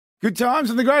Good times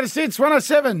on the greatest hits,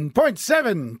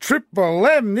 107.7 Triple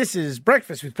M. This is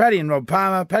Breakfast with Paddy and Rob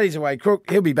Palmer. Paddy's away crook.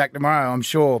 He'll be back tomorrow, I'm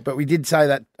sure. But we did say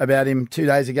that about him 2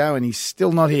 days ago, and he's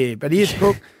still not here. But he is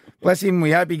crook. Bless him. We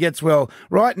hope he gets well.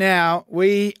 Right now,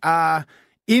 we are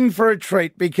in for a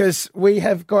treat because we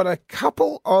have got a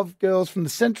couple of girls from the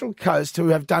Central Coast who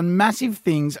have done massive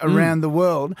things around the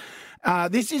world.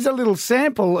 This is a little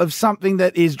sample of something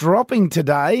that is dropping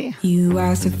today. You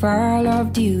asked if I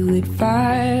loved you at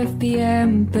 5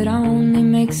 p.m. but I only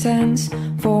make sense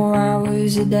 4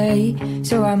 hours a day.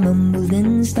 So I mumbled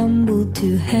and stumbled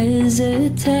to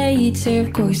hesitate. Say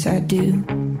of course I do.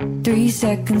 3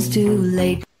 seconds too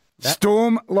late.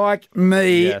 Storm Like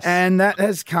Me, Yes. and that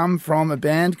has come from a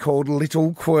band called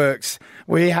Little QURIKS.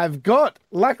 We have got,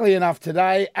 luckily enough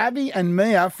today, Abby and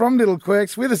Mia from Little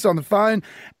QURIKS with us on the phone.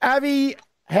 Abby,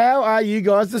 how are you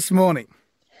guys this morning?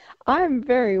 I'm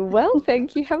very well,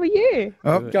 thank you. How are you?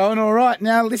 Oh, going all right.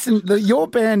 Now, listen, your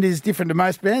band is different to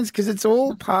most bands because it's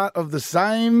all part of the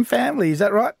same family. Is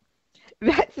that right?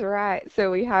 That's right. So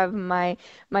we have my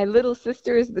little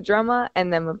sister is the drummer,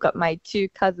 and then we've got my 2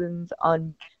 cousins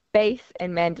on bass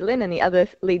and mandolin and the other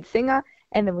lead singer,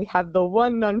 and then we have the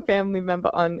one non-family member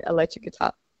on electric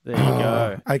guitar. There you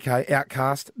go. Okay,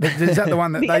 Outcast. Is that the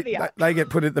one that they get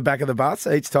put at the back of the bus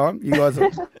each time? You guys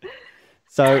are...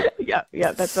 So Yeah,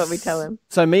 that's what we tell him.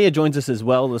 So Mia joins us as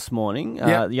well this morning,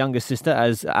 Yep. the younger sister,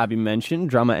 as Abby mentioned,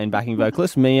 drummer and backing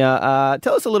vocalist. Mia,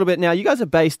 tell us a little bit now. You guys are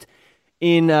based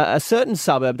in a certain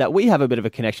suburb that we have a bit of a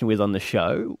connection with on the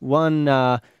show.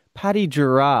 One, Paddy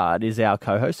Gerard is our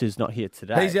co-host, who's not here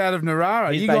today. He's out of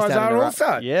Narara. He's You based guys out of are Narara.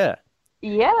 also. Yeah.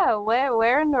 Yeah,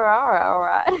 we're in Narara, all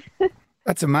right.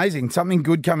 That's amazing. Something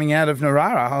good coming out of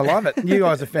Narara. I love it. You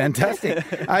guys are fantastic.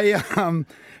 Hey,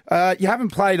 you haven't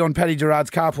played on Paddy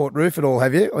Gerard's carport roof at all,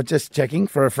 have you? Or just checking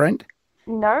for a friend?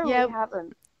 No, Yeah. we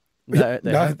haven't. No,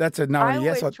 No, that's a no I and a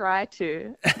yes. always try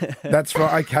to. That's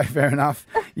right. Okay, fair enough.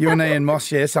 You and Ian Moss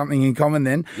share something in common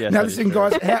then. Yes, now, that is listen, true.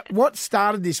 guys, what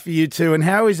started this for you two, and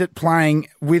how is it playing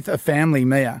with a family,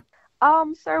 Mia?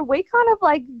 So we kind of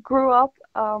like grew up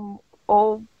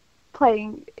all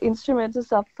playing instruments and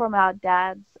stuff from our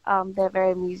dads. They're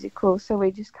very musical, so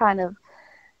we just kind of,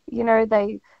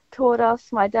 they taught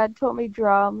us. My dad taught me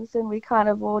drums, and we kind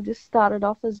of all just started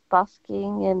off as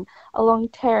busking and along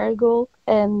Terrigal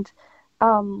and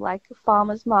like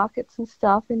farmers markets and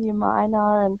stuff in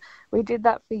Umina, and we did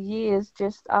that for years,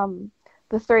 just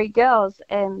the 3 girls.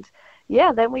 And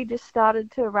yeah, then we just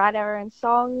started to write our own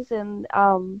songs and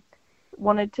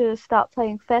wanted to start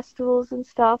playing festivals and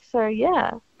stuff. So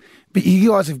yeah. But you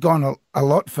guys have gone a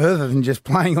lot further than just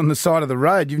playing on the side of the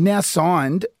road. You've now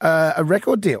signed a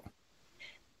record deal.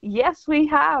 Yes, we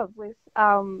have, with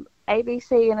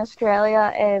ABC in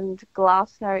Australia and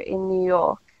Glassnote in New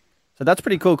York. So that's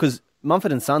pretty cool because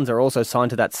Mumford & Sons are also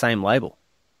signed to that same label.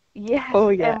 Yes, Oh,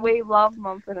 yeah. and we love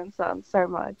Mumford & Sons so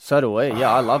much. So do we.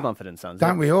 Yeah, I love Mumford & Sons.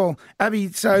 Don't we all?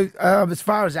 Abby, so as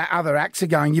far as other acts are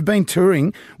going, you've been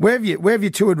touring. Where have you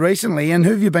toured recently, and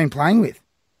who have you been playing with?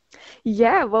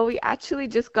 Yeah, well, we actually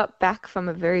just got back from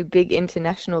a very big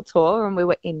international tour, and we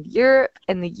were in Europe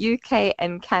and the UK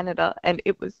and Canada, and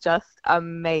it was just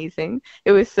amazing.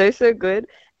 It was so good.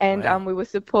 And Wow. we were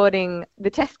supporting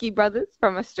the Teskey Brothers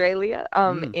from Australia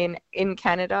in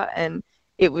Canada, and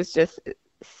it was just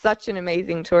such an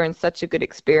amazing tour and such a good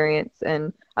experience.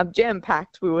 And I'm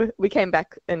jam-packed. We came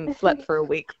back and slept for a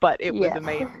week, but it was Yeah.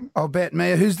 amazing. I'll bet,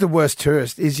 Mia, who's the worst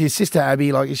tourist? Is your sister Abby,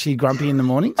 is she grumpy in the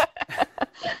mornings?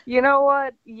 You know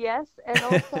what? Yes, and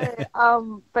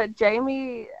also, but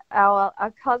Jamie, our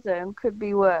cousin, could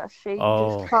be worse. She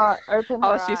Oh. just can't open her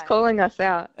Oh, she's eyes. calling us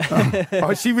out.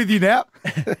 Oh, is she with you now?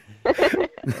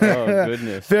 Oh,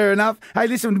 goodness. Fair enough. Hey,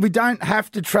 listen, we don't have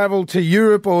to travel to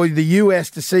Europe or the US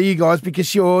to see you guys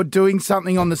because you're doing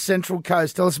something on the Central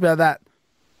Coast. Tell us about that.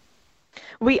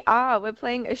 We are. We're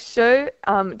playing a show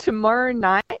tomorrow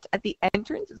night at the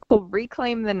entrance. It's called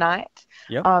Reclaim the Night.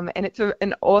 Yep. And it's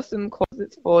an awesome cause.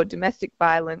 It's for domestic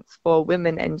violence for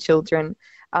women and children.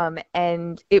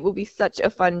 And it will be such a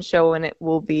fun show, and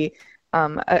it'll be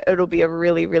a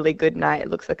really, really good night. It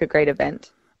looks like a great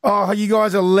event. Oh, you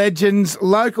guys are legends,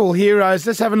 local heroes.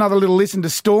 Let's have another little listen to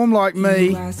Storm Like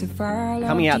Me.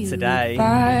 Coming out today.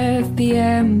 5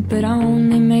 p.m. but I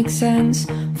only make sense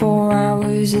 4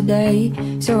 hours a day.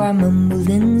 So I mumbled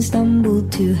and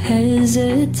stumbled to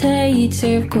hesitate.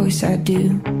 Say of course I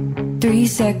do. 3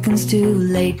 seconds too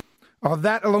late. Oh,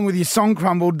 that along with your song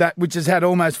Crumbled, that which has had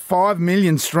almost 5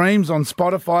 million streams on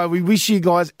Spotify. We wish you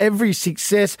guys every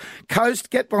success. Coast,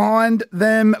 get behind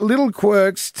them. Little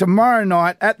Quirks tomorrow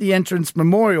night at the Entrance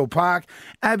Memorial Park.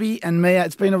 Abby and Mia,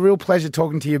 it's been a real pleasure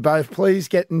talking to you both. Please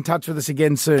get in touch with us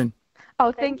again soon.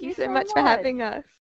 Oh, thank you so much for having us.